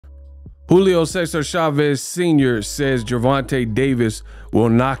Julio Cesar Chavez Sr. says Gervonta Davis will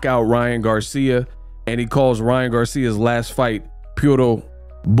knock out Ryan Garcia, and he calls Ryan Garcia's last fight puro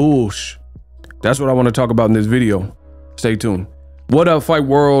bullsh. That's what I want to talk about in this video. Stay tuned. What up, Fight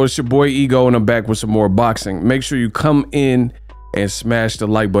World? It's your boy Ego, and I'm back with some more boxing. Make sure you come in and smash the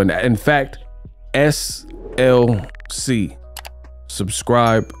like button. In fact, SLC.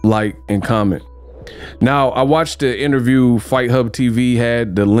 Subscribe, like, and comment. Now, I watched the interview Fight Hub TV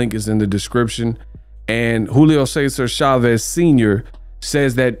had. The link is in the description. And Julio Cesar Chavez Sr.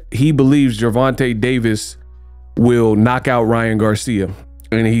 says that he believes Gervonta Davis will knock out Ryan Garcia.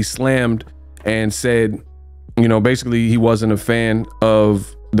 And he slammed and said, you know, basically he wasn't a fan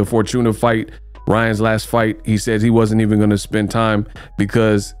of the Fortuna fight, Ryan's last fight. He said he wasn't even going to spend time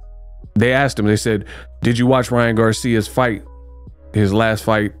because they asked him, they said, did you watch Ryan Garcia's fight? His last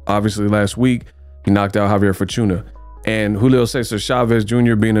fight, obviously last week. He knocked out Javier Fortuna. And Julio Cesar Chavez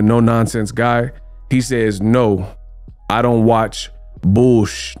Jr., being a no-nonsense guy, he says, no, I don't watch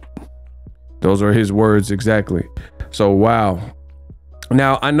bullshit. Those are his words exactly. So, wow.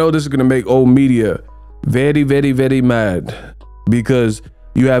 Now, I know this is going to make old media very, very, very mad because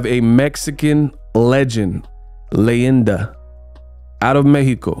you have a Mexican legend, leyenda, out of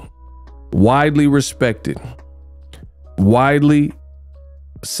Mexico, widely respected, widely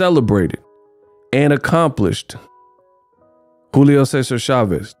celebrated, and accomplished. Julio Cesar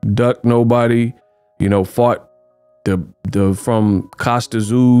Chavez ducked nobody, you know, fought the from Costa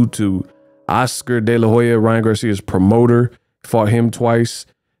Azul to Oscar De La Hoya, Ryan Garcia's promoter, fought him twice,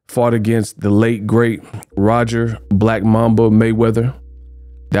 fought against the late great Roger Black Mamba Mayweather.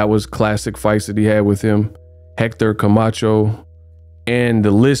 That was classic fights that he had with him. Hector Camacho, and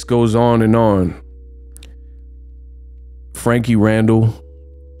the list goes on and on. Frankie Randall.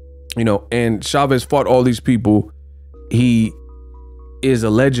 You know, and Chavez fought all these people. He is a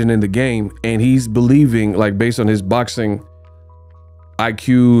legend in the game, and he's believing, like, based on his boxing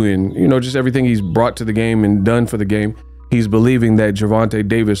IQ and, you know, just everything he's brought to the game and done for the game, he's believing that Gervonta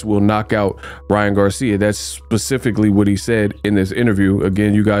Davis will knock out Ryan Garcia. That's specifically what he said in this interview.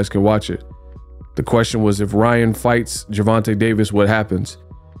 Again, you guys can watch it. The question was, if Ryan fights Gervonta Davis, what happens?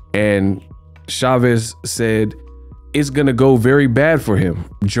 And Chavez said, it's going to go very bad for him.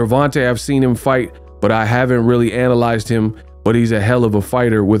 Gervonta, I've seen him fight, but I haven't really analyzed him, but he's a hell of a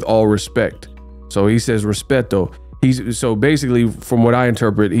fighter with all respect. So he says respeto. So basically, from what I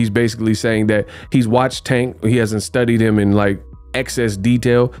interpret, he's basically saying that he's watched Tank. He hasn't studied him in like excess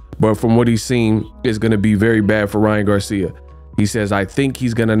detail, but from what he's seen, it's going to be very bad for Ryan Garcia. He says, I think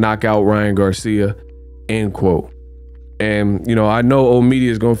he's going to knock out Ryan Garcia, end quote. And, you know, I know old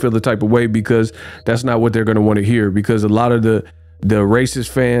media is going to feel the type of way because that's not what they're going to want to hear, because a lot of the racist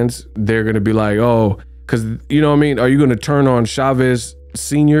fans, they're going to be like, oh, because, you know what I mean? Are you going to turn on Chavez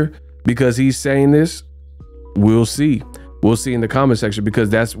Sr. because he's saying this? We'll see. We'll see in the comment section, because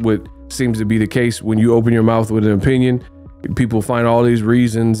that's what seems to be the case when you open your mouth with an opinion. People find all these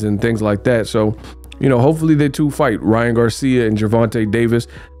reasons and things like that. So, you know, hopefully they two fight, Ryan Garcia and Gervonta Davis.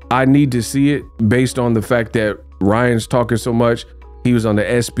 I need to see it based on the fact that Ryan's talking so much. He was on the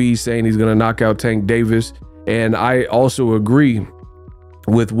SB saying he's going to knock out Tank Davis. And I also agree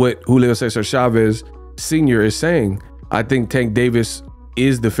with what Julio Cesar Chavez Sr. is saying. I think Tank Davis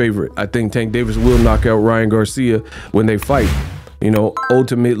is the favorite. I think Tank Davis will knock out Ryan Garcia when they fight. You know,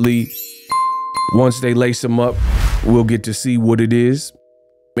 ultimately, once they lace him up, we'll get to see what it is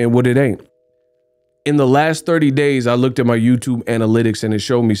and what it ain't. In the last 30 days, I looked at my YouTube analytics and it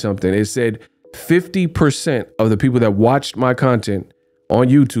showed me something. It said 50% of the people that watched my content on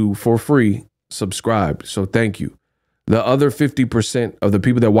YouTube for free subscribed. So thank you. The other 50% of the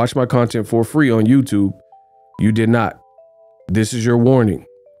people that watch my content for free on YouTube, you did not. This is your warning.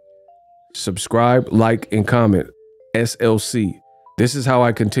 Subscribe, like, and comment. SLC. This is how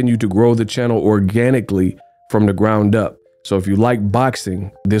I continue to grow the channel organically from the ground up. So if you like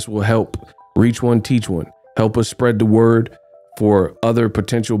boxing, this will help. Reach one, teach one. Help us spread the word for other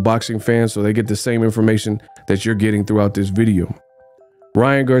potential boxing fans so they get the same information that you're getting throughout this video.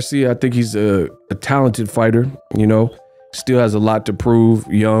 Ryan Garcia, I think he's a talented fighter, you know, still has a lot to prove,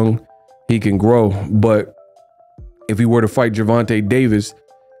 young, he can grow. But if he were to fight Gervonta Davis,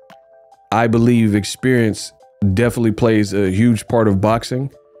 I believe experience definitely plays a huge part of boxing.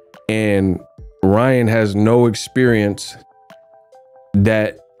 And Ryan has no experience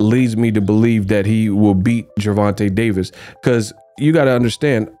that leads me to believe that he will beat Gervonta Davis. Because you got to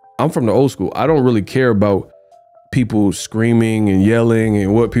understand, I'm from the old school. I don't really care about people screaming and yelling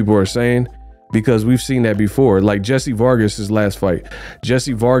and what people are saying, because we've seen that before. Like Jesse Vargas' last fight.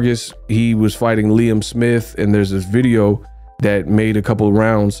 Jesse Vargas, he was fighting Liam Smith, and there's this video that made a couple of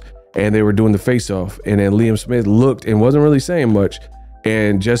rounds, and they were doing the face-off. And then Liam Smith looked and wasn't really saying much.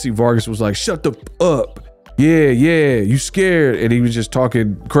 And Jesse Vargas was like, shut the up. Yeah, you scared. And he was just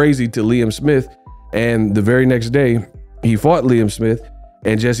talking crazy to Liam Smith. And the very next day, he fought Liam Smith,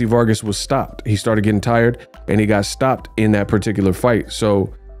 and Jesse Vargas was stopped. He started getting tired, and he got stopped in that particular fight.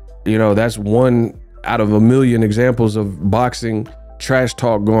 So, you know, that's one out of a million examples of boxing trash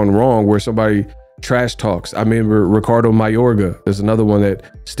talk going wrong, where somebody trash talks. I remember Ricardo Mayorga. There's another one that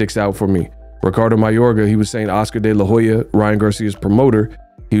sticks out for me. Ricardo Mayorga, he was saying Oscar De La Hoya, Ryan Garcia's promoter,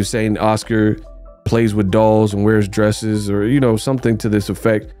 he was saying Oscar plays with dolls and wears dresses, or, you know, something to this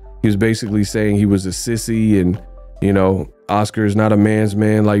effect. He was basically saying he was a sissy, and, you know, Oscar is not a man's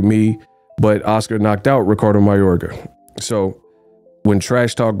man like me, but Oscar knocked out Ricardo Mayorga. So when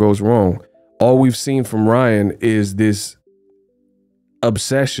trash talk goes wrong, all we've seen from Ryan is this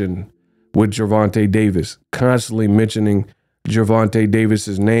obsession with Gervonta Davis, constantly mentioning Gervonta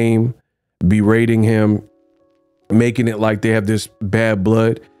Davis's name, berating him, making it like they have this bad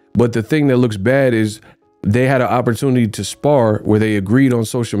blood. But the thing that looks bad is they had an opportunity to spar where they agreed on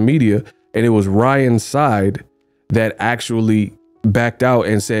social media, and it was Ryan's side that actually backed out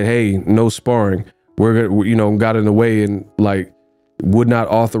and said, hey, no sparring. We're gonna, you know, got in the way and like would not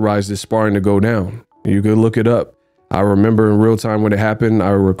authorize this sparring to go down. You could look it up. I remember in real time when it happened. I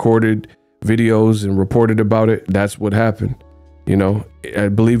recorded videos and reported about it. That's what happened. You know, I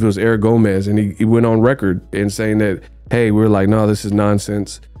believe it was Eric Gomez, and he went on record in saying that, hey, we're like, no, this is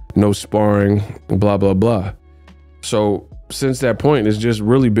nonsense. No sparring, blah, blah, blah. So since that point, it's just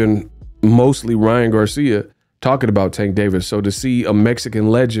really been mostly Ryan Garcia talking about Tank Davis. So to see a Mexican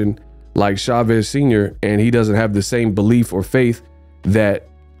legend like Chavez Sr., and he doesn't have the same belief or faith that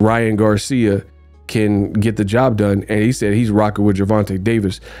Ryan Garcia can get the job done, and he said he's rocking with Gervonta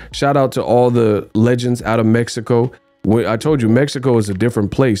Davis. Shout out to all the legends out of Mexico. When I told you, Mexico is a different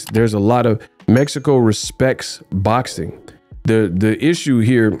place. There's a lot of, Mexico respects boxing. The issue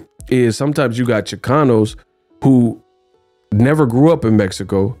here is sometimes you got Chicanos who never grew up in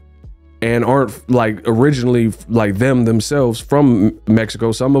Mexico and aren't like originally like themselves from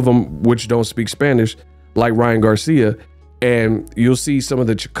Mexico. Some of them which don't speak Spanish, like Ryan Garcia. And you'll see some of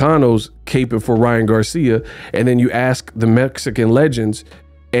the Chicanos caping for Ryan Garcia. And then you ask the Mexican legends,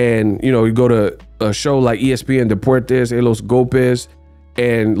 and, you know, you go to a show like ESPN Deportes, Elos Golpes,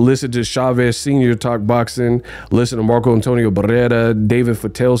 and listen to Chavez Sr. talk boxing, listen to Marco Antonio Barrera, David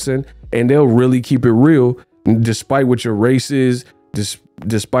Fatelson, and they'll really keep it real despite what your race is,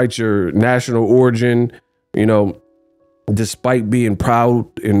 despite your national origin, you know, despite being proud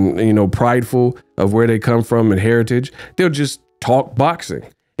and, you know, prideful of where they come from and heritage. They'll just talk boxing.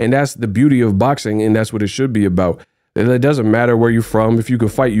 And that's the beauty of boxing, and that's what it should be about. It doesn't matter where you're from. If you can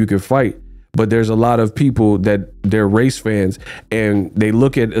fight, you can fight. But there's a lot of people that they're race fans, and they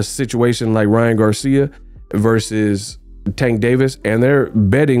look at a situation like Ryan Garcia versus Tank Davis, and they're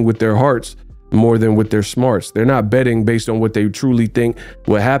betting with their hearts more than with their smarts. They're not betting based on what they truly think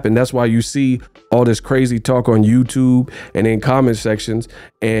will happen. That's why you see all this crazy talk on YouTube and in comment sections.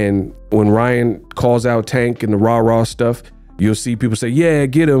 And when Ryan calls out Tank and the rah-rah stuff, you'll see people say, yeah,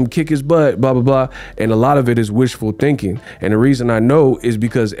 get him, kick his butt, blah, blah, blah. And a lot of it is wishful thinking. And the reason I know is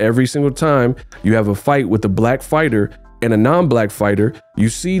because every single time you have a fight with a black fighter and a non-black fighter, you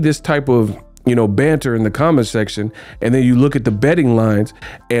see this type of, you know, banter in the comment section. And then you look at the betting lines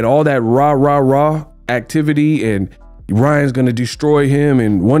and all that rah, rah, rah activity, and Ryan's going to destroy him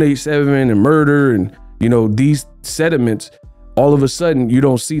and 187 and murder. And, you know, these sentiments, all of a sudden, you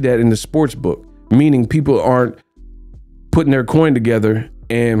don't see that in the sports book, meaning people aren't putting their coin together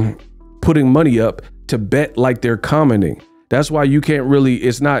and putting money up to bet like they're commenting. That's why you can't really,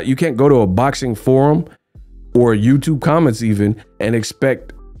 you can't go to a boxing forum or YouTube comments even and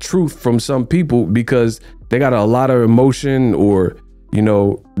expect truth from some people, because they got a lot of emotion, or, you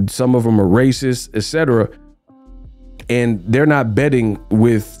know, some of them are racist, etc. And they're not betting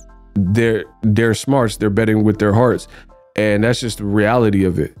with their smarts, they're betting with their hearts. And that's just the reality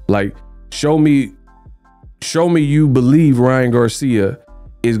of it. Like, show me you believe Ryan Garcia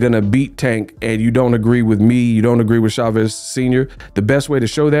is going to beat Tank, and you don't agree with me, you don't agree with Chavez Sr. The best way to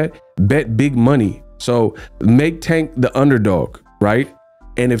show that, bet big money. So make Tank the underdog, right?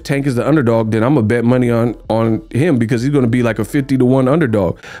 And if Tank is the underdog, then I'm gonna bet money on him, because he's gonna be like a 50-to-1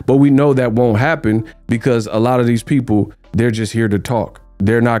 underdog. But we know that won't happen, because a lot of these people, they're just here to talk.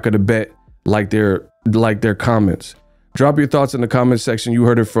 They're not gonna bet like their comments. Drop your thoughts in the comment section. You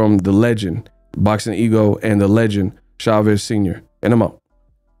heard it from the legend, Boxing Ego, and the legend, Chavez Sr. And I'm out.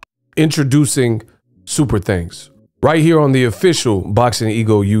 Introducing Super Thanks, right here on the official Boxing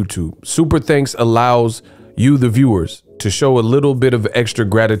Ego YouTube. Super Thanks allows you, the viewers, to show a little bit of extra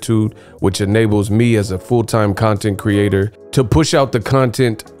gratitude, which enables me as a full-time content creator to push out the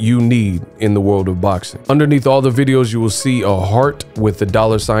content you need in the world of boxing. Underneath all the videos, you will see a heart with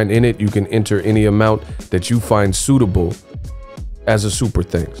a $sign in it. You can enter any amount that you find suitable as a super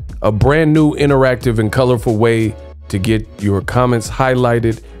thanks. A brand new interactive and colorful way to get your comments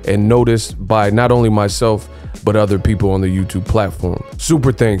highlighted and noticed by not only myself, but other people on the YouTube platform.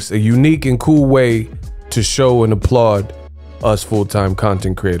 Super thanks, a unique and cool way to show and applaud us full-time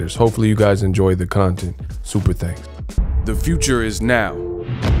content creators. Hopefully you guys enjoy the content. Super thanks. The future is now.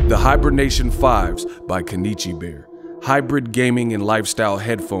 The Hibernation 5s by Kenichi Bear. Hybrid gaming and lifestyle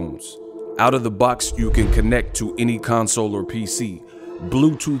headphones. Out of the box, you can connect to any console or PC.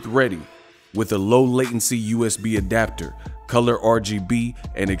 Bluetooth ready with a low latency USB adapter, color RGB,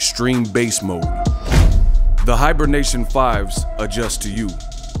 and extreme bass mode. The Hibernation 5s adjust to you.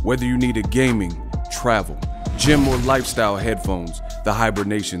 Whether you need a gaming, travel, gym, or lifestyle headphones, the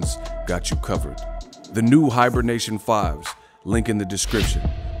Hibernations got you covered. The new Hibernation 5s, link in the description.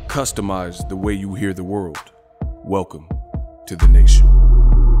 Customize the way you hear the world. Welcome to the nation.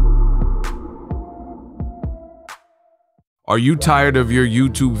 Are you tired of your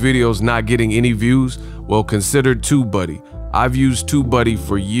YouTube videos not getting any views? Well, consider TubeBuddy. I've used TubeBuddy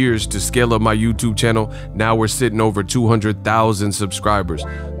for years to scale up my YouTube channel. Now we're sitting over 200,000 subscribers.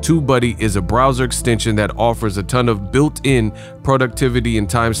 TubeBuddy is a browser extension that offers a ton of built-in productivity and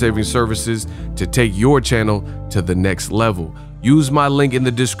time-saving services to take your channel to the next level. Use my link in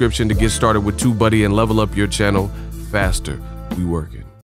the description to get started with TubeBuddy and level up your channel faster. We working.